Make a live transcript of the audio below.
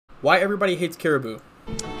Why everybody hates Karrahbooo?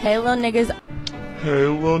 Hey, little niggas. Hey,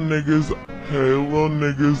 little niggas. Hey, little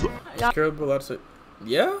niggas. Is Karrahbooo allowed to say?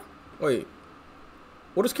 Yeah? Wait.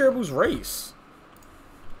 What is Karrahbooo's race?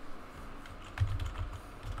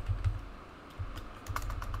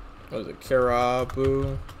 What is it?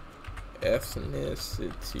 Karrahbooo.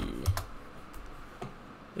 Ethnicity.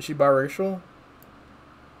 Is she biracial?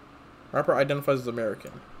 Rapper identifies as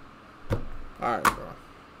American. Alright, bro.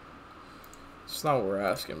 It's not what we're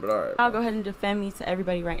asking, but alright. I'll go ahead and defend me to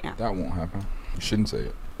everybody right now. That won't happen. You shouldn't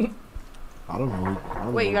say it. I don't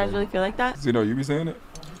know. Wait, you guys really feel like that? Zeno, you be saying it?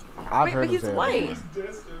 I've Wait, heard but he's him say white. it.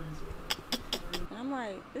 And I'm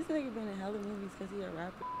like, this nigga been in hella movies because he a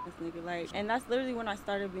rapper. This nigga, like, and that's literally when I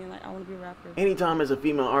started being like, I want to be a rapper. Anytime there's a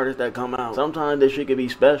female artist that come out, sometimes this shit can be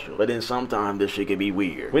special, but then sometimes this shit can be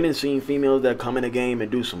weird. We done seen females that come in the game and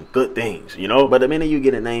do some good things, you know? But the minute you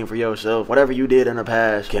get a name for yourself, whatever you did in the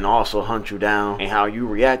past can also hunt you down, and how you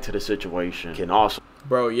react to the situation can also...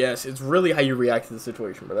 Bro, yes, it's really how you react to the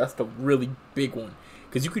situation, bro. That's the really big one.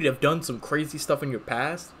 Because you could have done some crazy stuff in your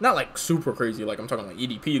past. Not like super crazy, like I'm talking like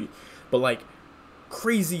EDP, but like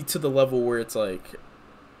crazy to the level where it's like,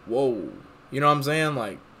 whoa. You know what I'm saying?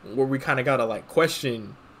 Like, where we kind of got to like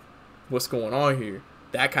question what's going on here.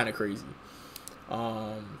 That kind of crazy.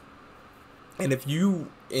 And if you,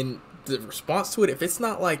 in the response to it, if it's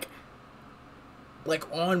not like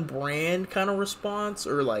on brand kind of response,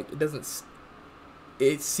 or like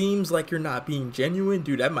it seems like you're not being genuine,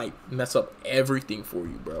 dude, that might mess up everything for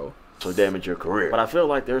you, bro. So damage your career. But I feel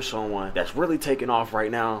like there's someone that's really taking off right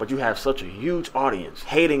now, but you have such a huge audience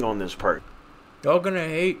hating on this person. Y'all gonna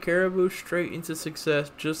hate Karrahbooo straight into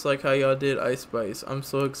success, just like how y'all did Ice Spice. I'm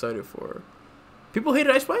so excited for her. People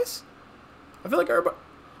hated Ice Spice? I feel like everybody...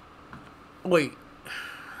 Wait.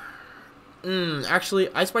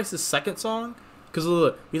 Actually, Ice Spice's second song, because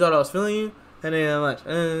look, you thought I was feeling you, and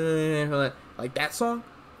then like that song,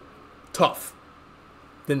 tough.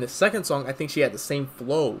 Then the second song, I think she had the same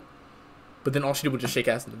flow, but then all she did was just shake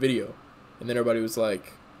ass in the video, and then everybody was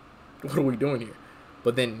like, "What are we doing here?"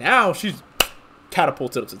 But then now she's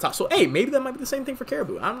catapulted up to the top. So hey, maybe that might be the same thing for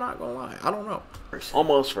Karrahbooo. I'm not gonna lie, I don't know.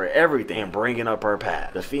 Almost for everything and bringing up her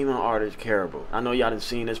path. The female artist Karrahbooo. I know y'all done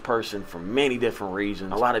seen this person for many different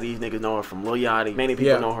reasons. A lot of these niggas know her from Lil Yachty. Many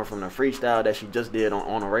people know her from the freestyle that she just did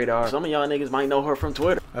on the radar. Some of y'all niggas might know her from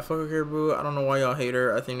Twitter. I fuck with Karrahbooo. I don't know why y'all hate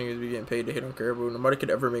her. I think niggas be getting paid to hate on Karrahbooo. Nobody could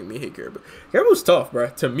ever make me hate Karrahbooo. Karrahbooo's tough,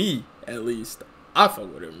 bruh. To me, at least. I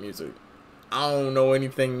fuck with her music. I don't know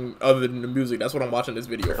anything other than the music. That's what I'm watching this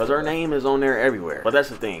video. Because her name is on there everywhere. But that's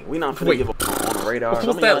the thing. We not finna give a on the radar. What Some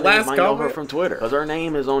was of y'all that last niggas might know comment? her from Twitter. Because her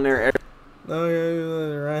name is on there Oh,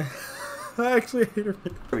 yeah, right. I actually hate her.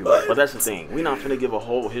 everywhere. But that's the thing. We not finna give a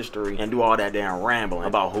whole history and do all that damn rambling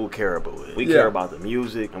about who Karrahbooo is. We care about the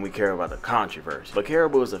music and we care about the controversy. But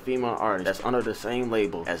Karrahbooo is a female artist that's under the same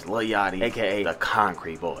label as Lil Yachty, aka the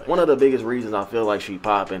Concrete Boy. One of the biggest reasons I feel like she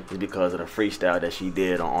popping is because of the freestyle that she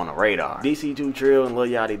did on the radar. DC2 Trill and Lil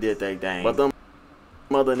Yachty did their thing. But them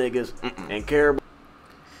mother niggas and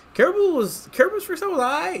Karrahbooo's freestyle was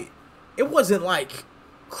alright. It wasn't like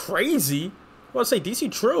crazy. I want to say DC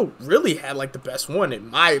Trill really had like the best one in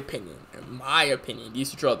my opinion. In my opinion,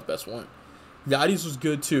 DC Trill had the best one. Yachty's was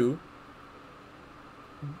good too.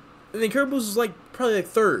 And then Karrahbooo's was like probably like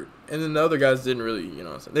third. And then the other guys didn't really, you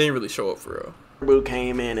know, they didn't really show up for real. Karrahbooo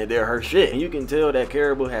came in and did her shit. And you can tell that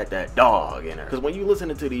Karrahbooo had that dog in her. Because when you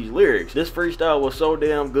listening to these lyrics, this freestyle was so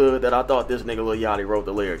damn good that I thought this nigga Lil Yachty wrote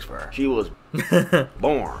the lyrics for her. She was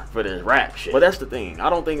born for this rap shit. But that's the thing. I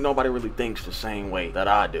don't think nobody really thinks the same way that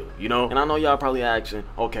I do, you know? And I know y'all probably asking,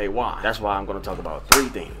 okay, why? That's why I'm going to talk about 3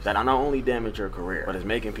 things that I not only damage her career, but it's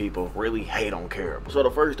making people really hate on Karrahbooo. So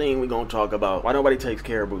the first thing we're going to talk about, why nobody takes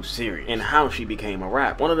Karrahbooo serious and how she became a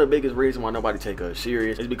rapper. One of the biggest reasons why nobody take her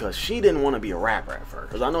serious is because she didn't want to be a rapper at first.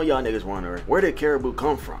 Because I know y'all niggas wondering, where did Karrahbooo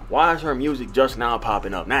come from? Why is her music just now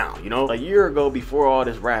popping up now, you know? A year ago, before all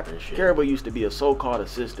this rapping shit, Karrahbooo used to be a so-called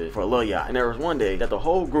assistant for Lil Yachty. And there was one day that the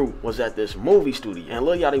whole group was at this movie studio and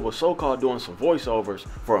Lil Yachty was so-called doing some voiceovers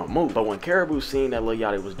for a movie. But when Karrahbooo seen that Lil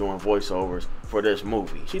Yachty was doing voiceovers for this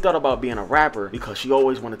movie, she thought about being a rapper because she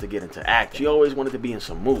always wanted to get into acting. She always wanted to be in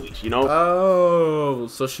some movies, you know? Oh,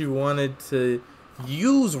 so she wanted to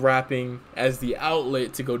use rapping as the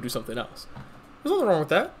outlet to go do something else. There's nothing wrong with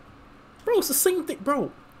that. Bro, it's the same thing.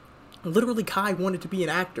 Bro, literally Kai wanted to be an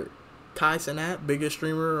actor. Kai Cenat, biggest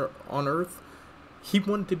streamer on earth, he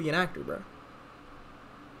wanted to be an actor, bro.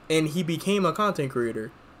 And he became a content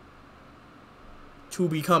creator to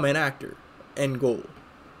become an actor. End goal.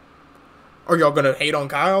 Are y'all gonna hate on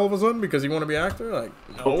Kyle all of a sudden because he want to be an actor? Like,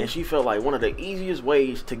 no. And she felt like one of the easiest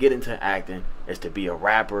ways to get into acting is to be a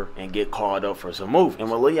rapper and get called up for some movies. And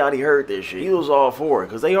when Lil Yachty heard this shit, he was all for it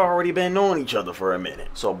because they already been knowing each other for a minute.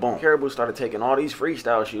 So boom, Karrahbooo started taking all these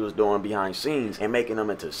freestyles she was doing behind scenes and making them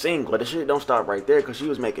into singles. But the shit don't stop right there because she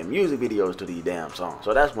was making music videos to these damn songs.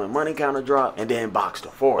 So that's when Money Counter dropped and then Box to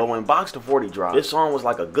 40. But when Box to 40 dropped, this song was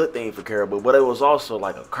like a good thing for Karrahbooo, but it was also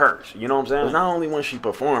like a curse. You know what I'm saying? Not only when she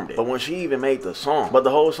performed it, but when she even made the song. But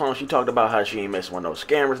the whole song, she talked about how she ain't messing with no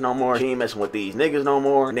scammers no more. She ain't messing with these niggas no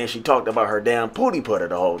more. And then she talked about her damn pooty putter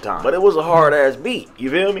the whole time. But it was a hard ass beat. You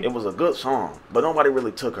feel me? It was a good song, but nobody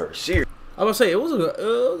really took her serious. I would say it was an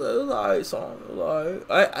alright song. It was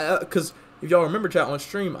alright. Because if y'all remember, chat, on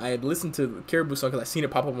stream, I had listened to the Karrahbooo song because I seen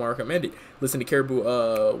it pop up on my recommended. Listen to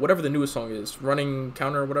Karrahbooo, whatever the newest song is, Running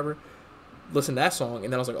Counter or whatever. Listen to that song,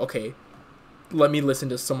 and then I was like, okay, let me listen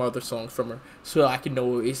to some other songs from her so I can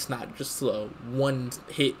know it's not just a one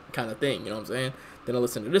hit kind of thing. You know what I'm saying? Then I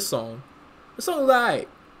listened to this song. The song was alright.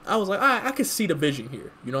 I was like, alright, I can see the vision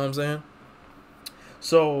here. You know what I'm saying?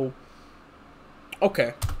 So,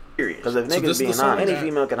 okay. Because if niggas being honest, any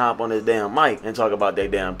female can hop on this damn mic and talk about their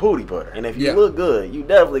damn pooty putter. And if you look good, you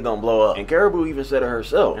definitely gonna blow up. And Karrahbooo even said it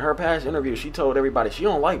herself. In her past interview, she told everybody she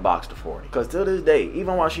don't like Box to 40. Because till this day,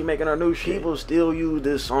 even while she making her new shit, people still use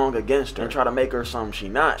this song against her and try to make her something she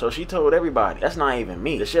not. So she told everybody, that's not even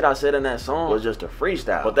me. The shit I said in that song was just a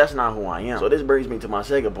freestyle. But that's not who I am. So this brings me to my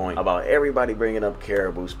second point about everybody bringing up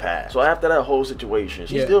Karrahbooo's past. So after that whole situation,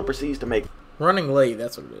 she still proceeds to make Running Late,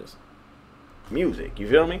 that's what it is. Music, you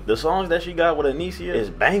feel me? The songs that she got with Anicia is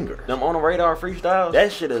bangers. Them On the Radar freestyles, that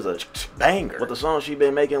shit is a banger. With the songs she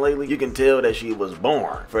been making lately, you can tell that she was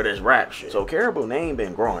born for this rap shit. So Karrahbooo name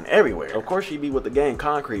been growing everywhere. Of course she be with the gang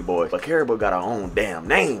Concrete Boys, but Karrahbooo got her own damn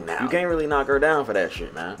name now. You can't really knock her down for that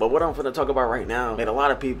shit, man. But what I'm finna talk about right now made a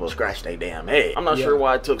lot of people scratch their damn head. I'm not sure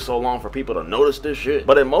why it took so long for people to notice this shit,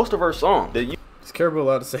 but in most of her songs, Is Karrahbooo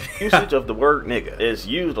allowed to say usage of the word nigga is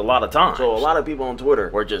used a lot of times. So a lot of people on Twitter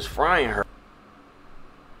were just frying her.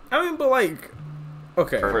 I mean, but like,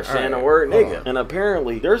 okay. For saying the word nigga. And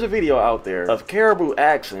apparently, there's a video out there of Karrahbooo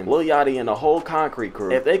asking Lil Yachty and the whole Concrete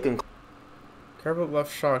crew if they can. Karrahbooo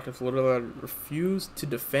left shocked as Lil Yachty refused to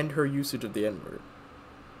defend her usage of the N-word.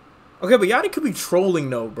 Okay, but Yachty could be trolling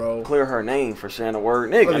though, bro. Clear her name for saying the word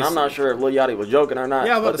nigga. And I'm not sure if Lil Yachty was joking or not.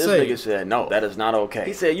 Yeah, but this nigga said, no, that is not okay.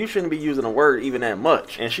 He said, you shouldn't be using a word even that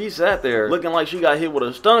much. And she sat there looking like she got hit with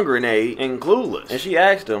a stun grenade and clueless. And she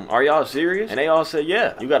asked them, are y'all serious? And they all said,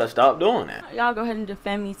 yeah, you gotta stop doing that. Y'all go ahead and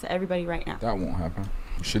defend me to everybody right now. That won't happen.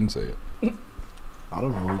 You shouldn't say it. I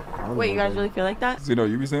don't know. Wait, you guys really feel like that? You know,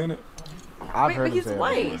 you be saying it? I've heard Wait, he's him say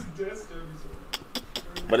white.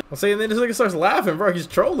 I'm saying then this nigga starts laughing, bro. He's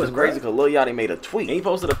trolling. It's crazy because Lil Yachty made a tweet. And he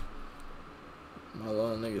posted a My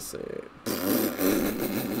little nigga said.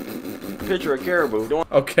 picture of Karrahbooo doing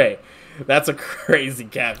Okay, that's a crazy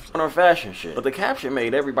caption. on her fashion shit. But the caption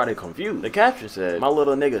made everybody confused. The caption said, my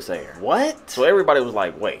little nigga sayer. What? So everybody was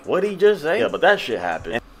like, wait, what'd he just say? Yeah, but that shit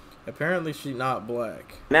happened. And Apparently she not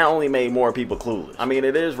black. that only made more people clueless. I mean,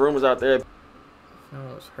 it is rumors out there.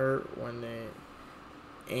 I was hurt when they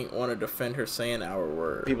ain't want to defend her saying our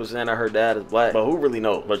word. People saying that her dad is black, but who really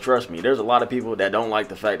knows? But trust me, there's a lot of people that don't like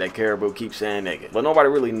the fact that Karrahbooo keeps saying nigga, but nobody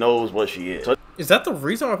really knows what she is. So Is that the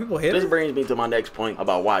reason why people hate this her? brings me to my next point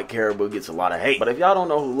about why Karrahbooo gets a lot of hate. But if y'all don't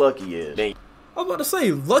know who Lucky is, then I was about to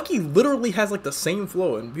say, Lucky literally has like the same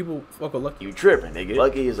flow, and people fuck with Lucky. you tripping, nigga.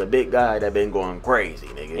 Lucky is a big guy that been going crazy,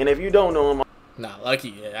 nigga. And if you don't know him, Nah, Lucky.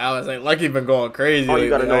 Yeah, I was like, Lucky been going crazy. all you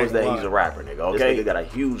gotta know is that lie. he's a rapper, nigga, okay? This nigga got a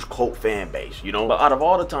huge cult fan base, you know? But out of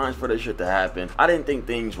all the times for this shit to happen, I didn't think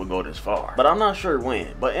things would go this far. But I'm not sure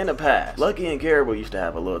when. But in the past, Lucky and Karrahbooo used to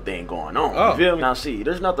have a little thing going on. Oh. You feel me? Now see,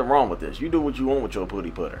 there's nothing wrong with this. You do what you want with your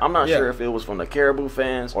pooty putter. I'm not sure if it was from the Karrahbooo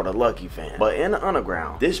fans or the Lucky fans. But in the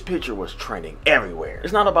underground, this picture was trending everywhere.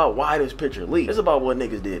 It's not about why this picture leaked. It's about what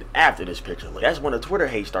niggas did after this picture leaked. That's when the Twitter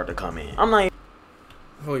hate started to come in. I'm not even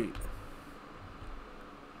Wait.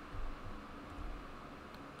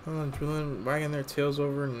 Drilling, wagging their tails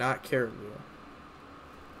over, not Karrahbooo.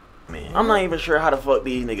 I'm not even sure how the fuck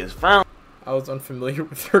these niggas found I was unfamiliar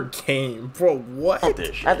with her game. Bro, what?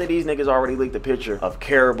 this shit. After these niggas already leaked the picture of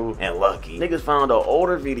Karrahbooo and Lucky, niggas found an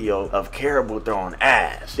older video of Karrahbooo throwing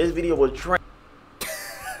ass. This video was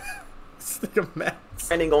This nigga mad.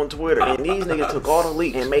 trending on Twitter, and these niggas took all the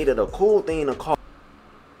leaks and made it a cool thing to call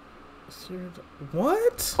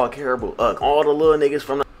What? Karrahbooo ugly. All the little niggas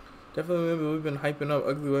from the Definitely remember we've been hyping up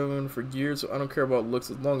ugly white women for years, so I don't care about looks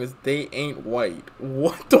as long as they ain't white.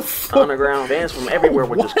 What the fuck? underground fans from everywhere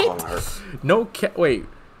were just calling her No wait.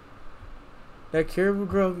 That Karrahbooo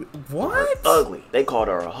girl, what? ugly. They called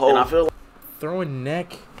her a hoe. And I feel like Throwing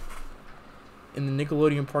neck in the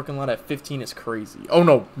Nickelodeon parking lot at 15 is crazy. Oh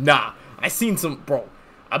no, nah. I seen some, bro.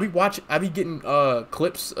 I be getting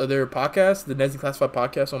clips of their podcast, the Nessie Classified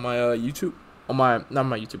podcast on my YouTube, on my not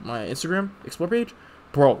my YouTube, my Instagram Explore page,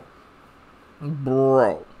 bro.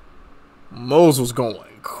 Mose was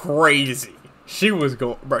going crazy. She was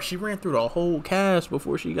going, bro. She ran through the whole cast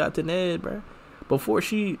before she got to Ned, bro. Before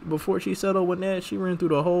she settled with Ned, she ran through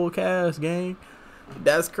the whole cast, gang.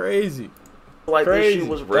 That's crazy. Like crazy. this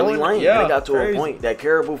shit was really lame. Yeah, and it got to crazy. a point that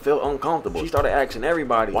Karrahbooo felt uncomfortable. She started asking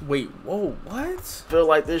everybody. Wait, whoa, what? Feel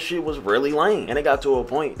like this shit was really lame. And it got to a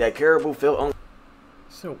point that Karrahbooo felt uncomfortable.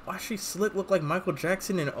 So why she slick look like Michael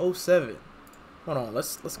Jackson in 07? Hold on,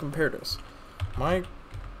 let's compare this. Mike,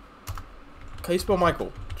 how you spell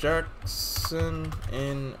Michael Jackson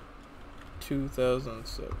in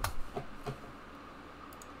 2007?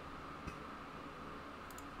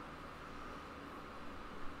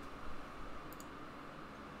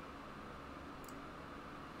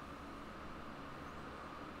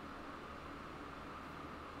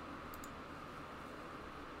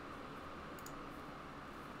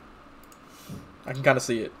 I can kind of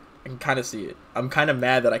see it. I'm kind of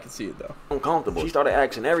mad that I can see it though. Uncomfortable. She started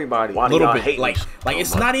asking everybody. Why A do little y'all bit, hate like me so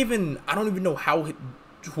it's much? not even. I don't even know how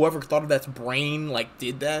whoever thought of that's brain like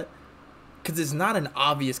did that, because it's not an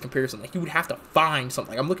obvious comparison. Like you would have to find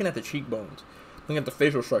something. Like, I'm looking at the cheekbones, looking at the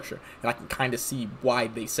facial structure, and I can kind of see why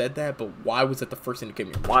they said that. But why was that the first thing that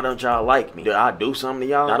came to me? Why don't y'all like me? Did I do something to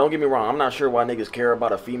y'all? Now, don't get me wrong. I'm not sure why niggas care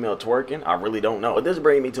about a female twerking. I really don't know. But this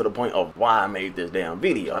brings me to the point of why I made this damn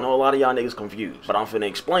video. I know a lot of y'all niggas confused, but I'm finna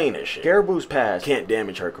explain this shit. Karrahbooo's past can't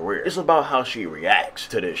damage her career. It's about how she reacts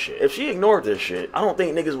to this shit. If she ignored this shit, I don't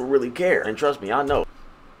think niggas would really care. And trust me, I know.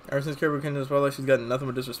 Ever since Karrahbooo came to this spotlight, she's gotten nothing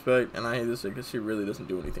but disrespect, and I hate this shit because she really doesn't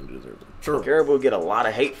do anything to deserve it. Sure. Karrahbooo get a lot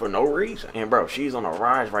of hate for no reason. And bro, she's on a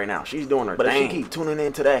rise right now. She's doing her thing. But if she keep tuning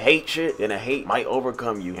into that hate shit, then the hate might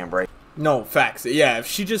overcome you and break. No, facts. Yeah, if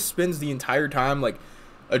she just spends the entire time like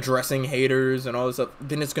addressing haters and all this stuff,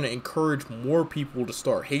 then it's gonna encourage more people to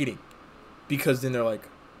start hating, because then they're like,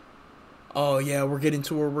 oh yeah, we're getting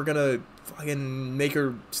to her, we're gonna fucking make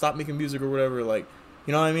her stop making music or whatever, like,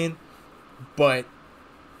 you know what I mean? But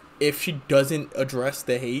if she doesn't address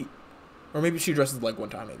the hate, or maybe she addresses it like one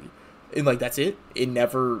time maybe, and like that's it,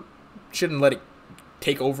 shouldn't let it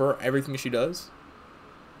take over everything she does,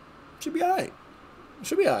 should be alright.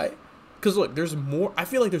 Should be alright. Because look, I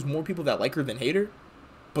feel like there's more people that like her than hate her,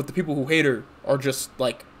 but the people who hate her are just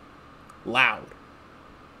like loud.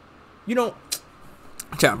 You know,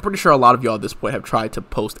 chat, I'm pretty sure a lot of y'all at this point have tried to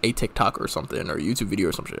post a TikTok or something, or a YouTube video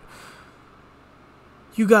or some shit.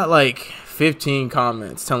 You got like 15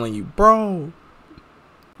 comments telling you, bro,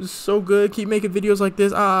 this is so good, keep making videos like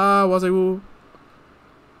this, was I woo?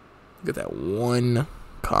 Get that one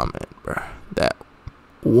comment, bro. That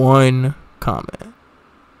one comment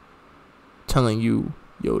telling you,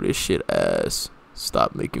 yo, this shit ass,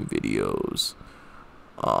 stop making videos,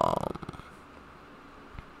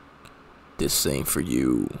 this ain't for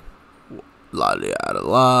you, la la la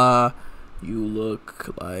la, you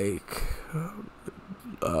look like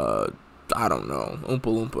I don't know, Oompa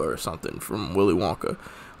Loompa or something from Willy Wonka.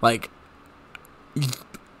 Like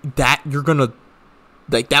that, you're gonna,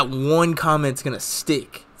 like, that one comment's gonna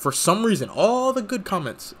stick for some reason. All the good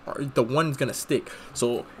comments are the one's gonna stick.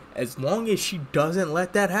 So as long as she doesn't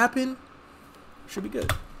let that happen, should be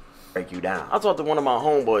good. Break you down. I talked to one of my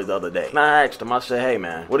homeboys the other day, and I asked him, I said, hey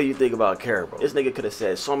man, what do you think about Karrahbooo? This nigga could have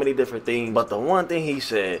said so many different things, but the one thing he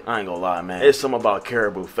said, I ain't gonna lie, man, it's something about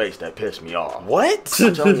Karrahbooo face that pissed me off. What?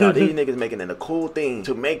 I'm telling y'all, these niggas making it a cool thing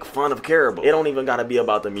to make fun of Karrahbooo. It don't even gotta be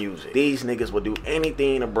about the music. These niggas will do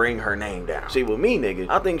anything to bring her name down. See, with me, nigga,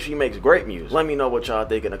 I think she makes great music. Let me know what y'all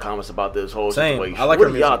think in the comments about this whole situation. I like what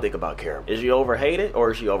her do y'all music. think about Karrahbooo? Is she overhated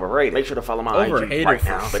or is she overrated? Make sure to follow my IG Overhated right for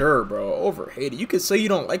now. sure, bro. Overhated. You could say you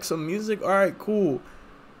don't like some music, alright, cool.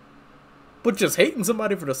 But just hating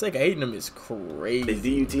somebody for the sake of hating them is crazy. It's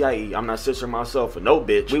D-U-T-I-E. I'm not censoring myself for no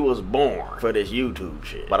bitch. We was born for this YouTube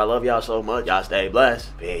shit. But I love y'all so much. Y'all stay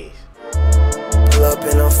blessed. Peace. Pull up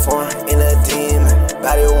in a foreign, in a demon.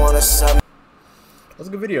 Body wanna sub. That's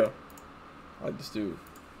a good video. I like this dude.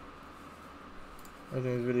 I think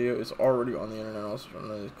this video is already on the internet. Also,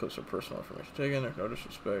 none of these clips are personal information taken. There's no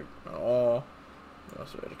disrespect at all.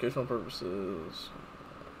 Also, educational purposes.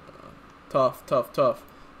 Tough.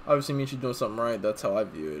 Obviously means she's doing something right. That's how I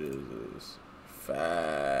view it. Is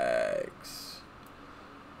facts.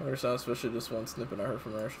 I understand, especially this one snippet I heard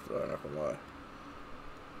from her. I'm not gonna lie.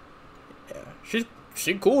 Yeah,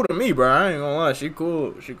 she cool to me, bro. I ain't gonna lie. She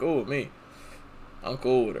cool with me. I'm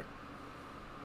cool with her.